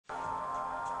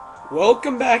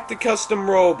Welcome back to Custom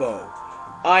Robo.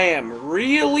 I am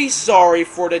really sorry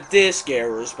for the disc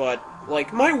errors, but,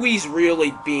 like, my Wii's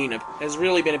has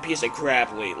really been a piece of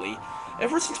crap lately.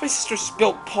 Ever since my sister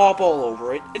spilled pop all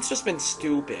over it, it's just been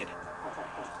stupid.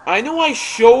 I know I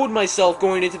showed myself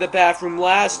going into the bathroom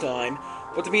last time,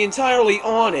 but to be entirely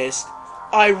honest,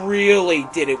 I really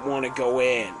didn't want to go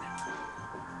in.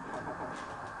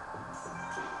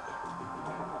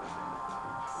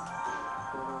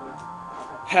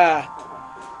 Ha.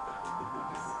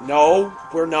 No,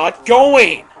 we're not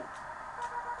going!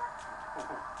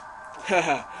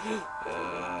 Haha.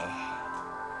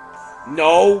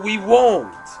 No, we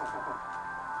won't!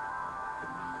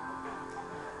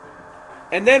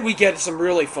 And then we get some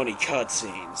really funny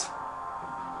cutscenes.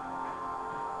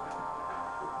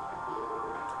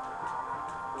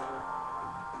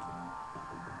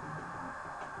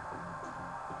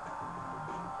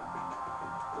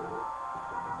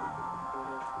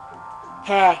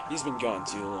 Ha, he's been gone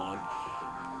too long.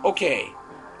 Okay,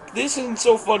 this isn't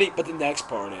so funny, but the next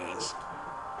part is.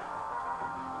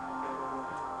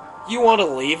 You want to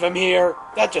leave him here?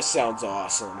 That just sounds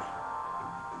awesome.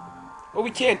 Well,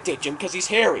 we can't ditch him because he's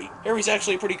Harry. Harry's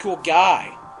actually a pretty cool guy.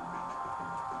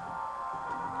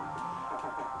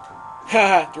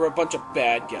 Haha, they're a bunch of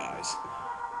bad guys.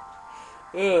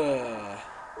 Ugh.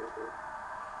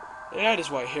 That is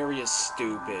why Harry is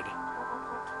stupid.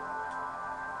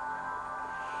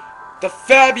 The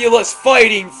Fabulous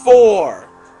Fighting Four!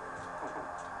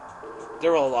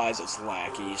 They're Eliza's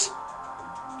lackeys.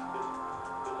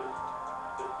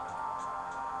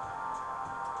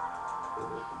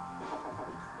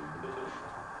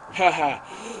 Haha.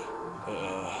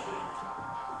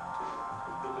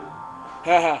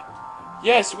 Haha.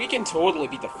 Yes, we can totally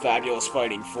beat the Fabulous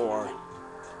Fighting Four.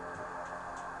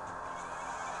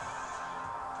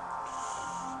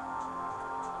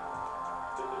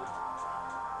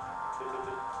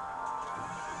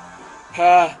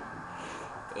 Ha.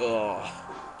 Ugh.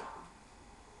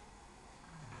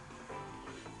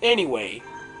 Anyway,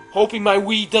 hoping my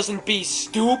Wii doesn't be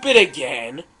stupid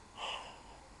again.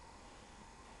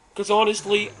 Because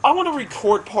honestly, I want to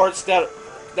record parts that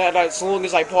as long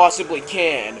as I possibly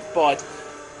can, but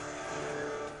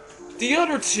the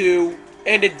other two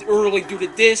ended early due to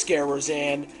disc errors,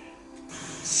 and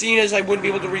seeing as I wouldn't be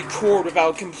able to record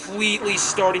without completely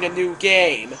starting a new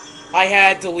game, I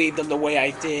had to leave them the way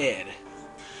I did.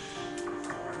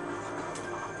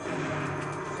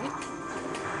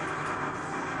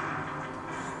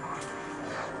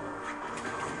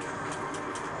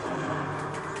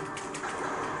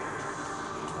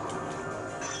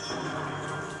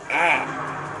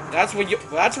 Ah, that's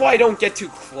why I don't get too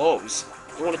close.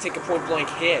 I don't want to take a point-blank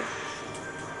hit.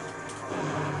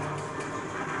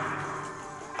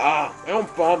 Ah, my own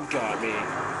bomb got me.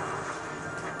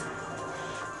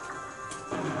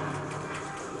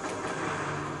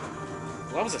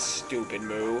 Well, that was a stupid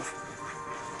move.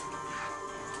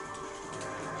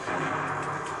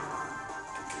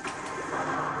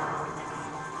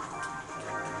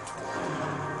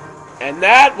 And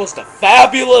that was the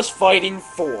Fabulous Fighting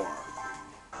Four.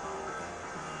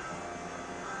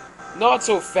 Not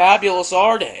so fabulous,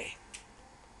 are they?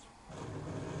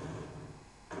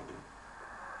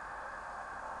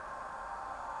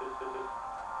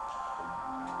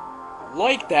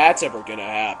 Like that's ever gonna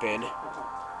happen.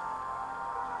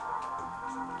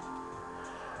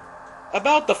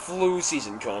 About the flu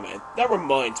season comment, that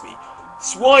reminds me.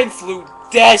 Swine flu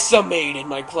decimated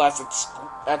my class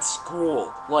at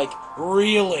school. Like,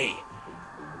 really.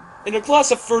 In a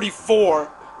class of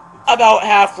 34, about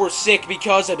half were sick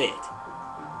because of it.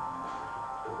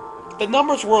 The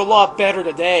numbers were a lot better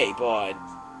today, but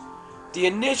the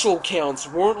initial counts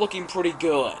weren't looking pretty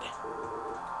good.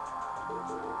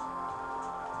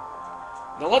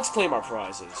 Now let's claim our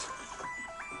prizes.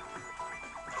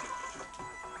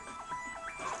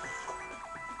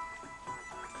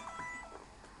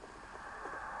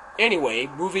 Anyway,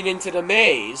 moving into the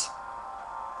maze.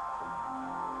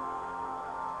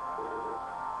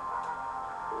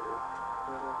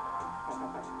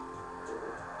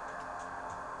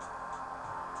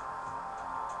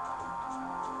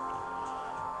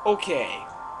 Okay.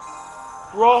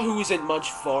 Rahu isn't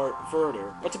much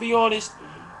further, but to be honest,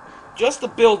 just to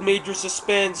build major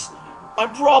suspense,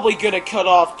 I'm probably gonna cut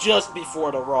off just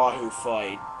before the Rahu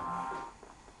fight.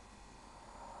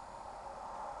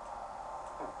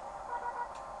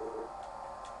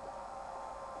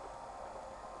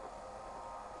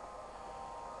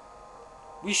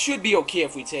 We should be okay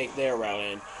if we take their route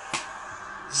in.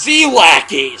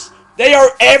 Z-lackeys! They are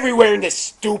everywhere in this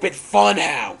stupid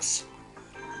funhouse!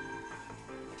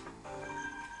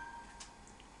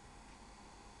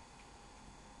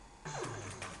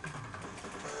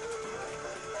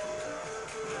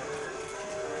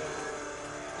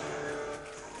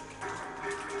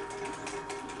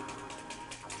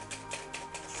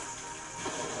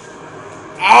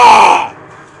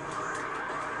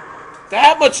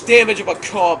 that much damage of a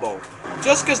combo,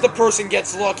 just because the person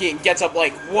gets lucky and gets up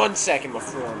like 1 second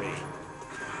before me.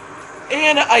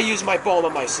 And I use my bomb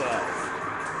on myself.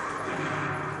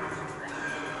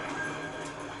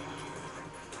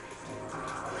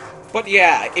 But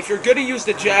yeah, if you're gonna use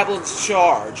the Javelin's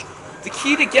charge, the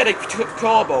key to get a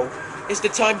combo is to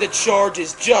time the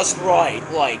charges just right.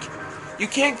 Like, you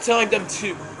can't time them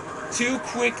too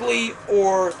quickly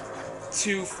or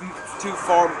too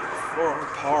far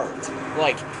apart.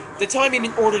 Like, the timing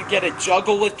in order to get a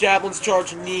juggle with Javelin's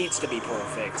charge needs to be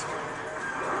perfect.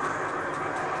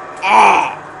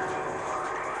 Ah!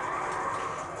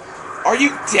 Are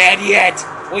you dead yet?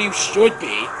 Well, you should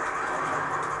be.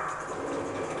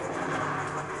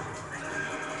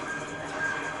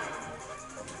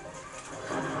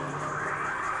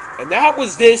 And that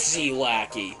was this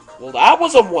Z-Lackey. Well, that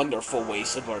was a wonderful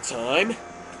waste of our time.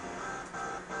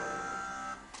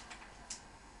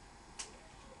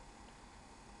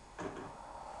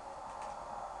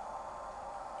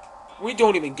 We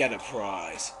don't even get a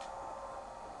prize.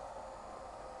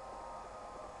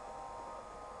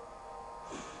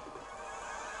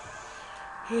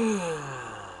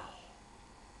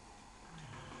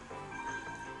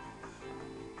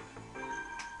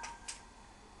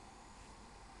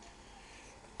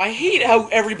 I hate how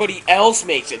everybody else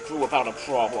makes it through without a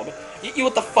problem. You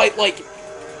have to fight like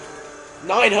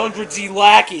 900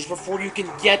 Z-Lackeys before you can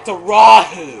get to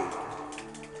Rahu.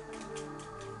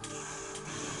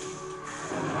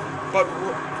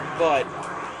 But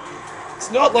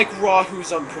it's not like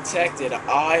Rahu's unprotected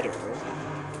either,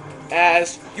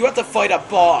 as you have to fight a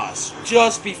boss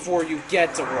just before you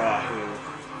get to Rahu.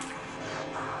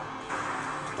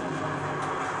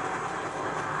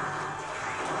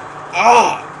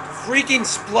 Ah! Freaking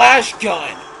splash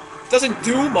gun! Doesn't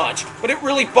do much, but it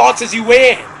really boxes you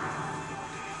in!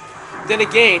 Then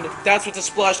again, that's what the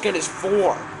splash gun is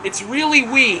for. It's really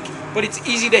weak, but it's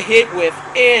easy to hit with,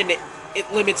 and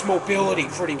it limits mobility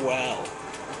pretty well.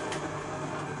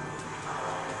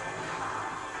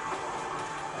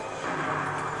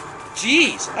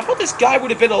 Jeez, I thought this guy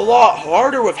would have been a lot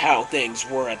harder with how things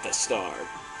were at the start.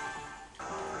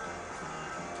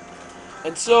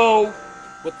 And so,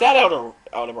 with that out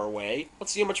of our way,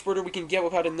 let's see how much further we can get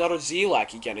without another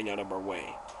Z-Lackey getting out of our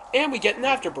way. And we get an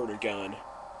afterburner gun.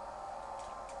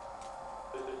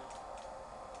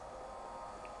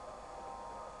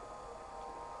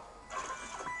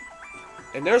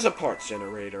 And there's a parts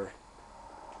generator.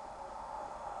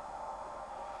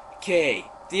 Okay,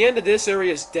 the end of this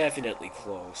area is definitely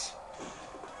close.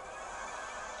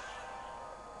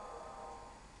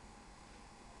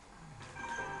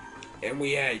 And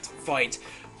we had to fight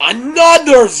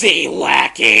another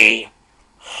Z-Lackey!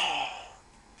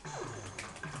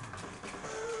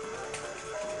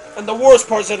 And the worst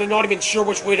part is that I'm not even sure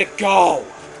which way to go.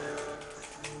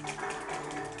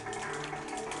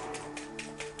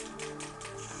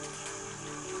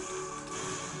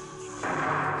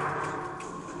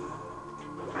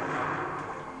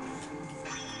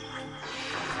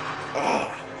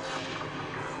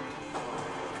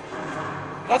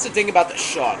 That's the thing about the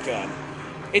shotgun.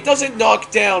 It doesn't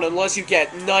knock down unless you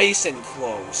get nice and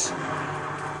close.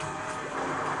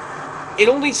 It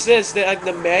only says that in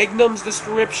the Magnum's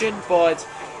description, but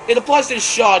it applies to the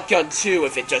shotgun too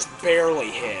if it just barely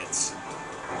hits.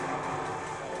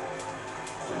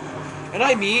 And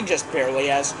I mean just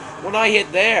barely, as when I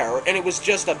hit there, and it was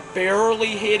just a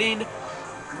barely hitting,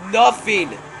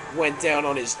 nothing went down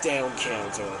on his down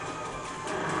counter.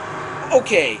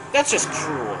 Okay, that's just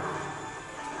cruel.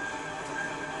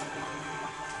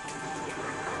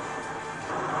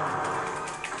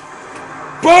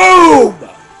 Boom!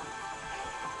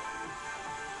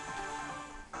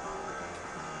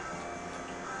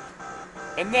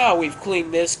 And now we've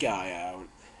cleaned this guy out.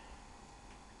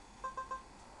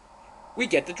 We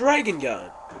get the dragon gun.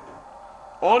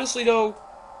 Honestly though,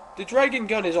 the dragon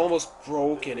gun is almost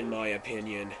broken in my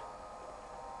opinion.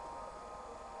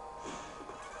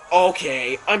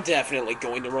 Okay, I'm definitely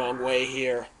going the wrong way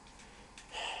here.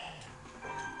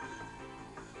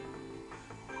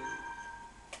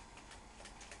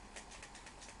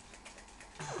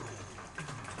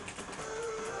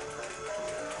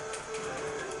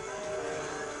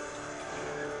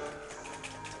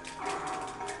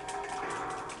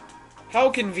 How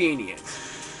convenient.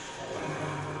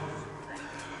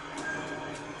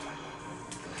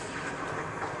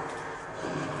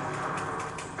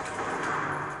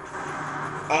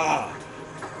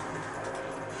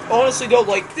 Honestly though,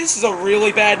 like, this is a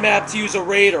really bad map to use a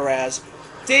raider as.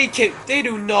 They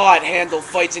do not handle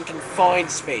fights in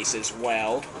confined spaces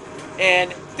well.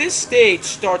 And this stage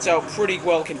starts out pretty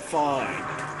well confined.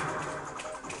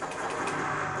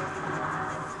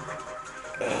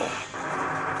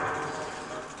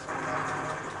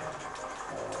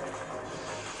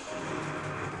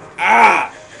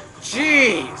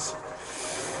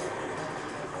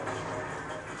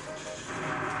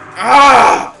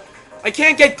 I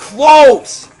can't get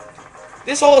close!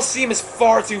 This whole scene is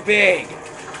far too big.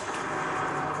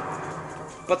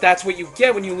 But that's what you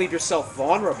get when you leave yourself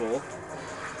vulnerable.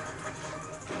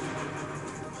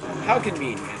 How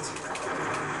convenient.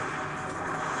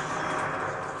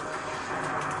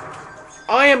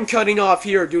 I am cutting off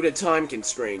here due to time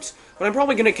constraints, but I'm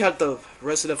probably gonna cut the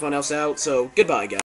rest of the funhouse out, so goodbye, guys.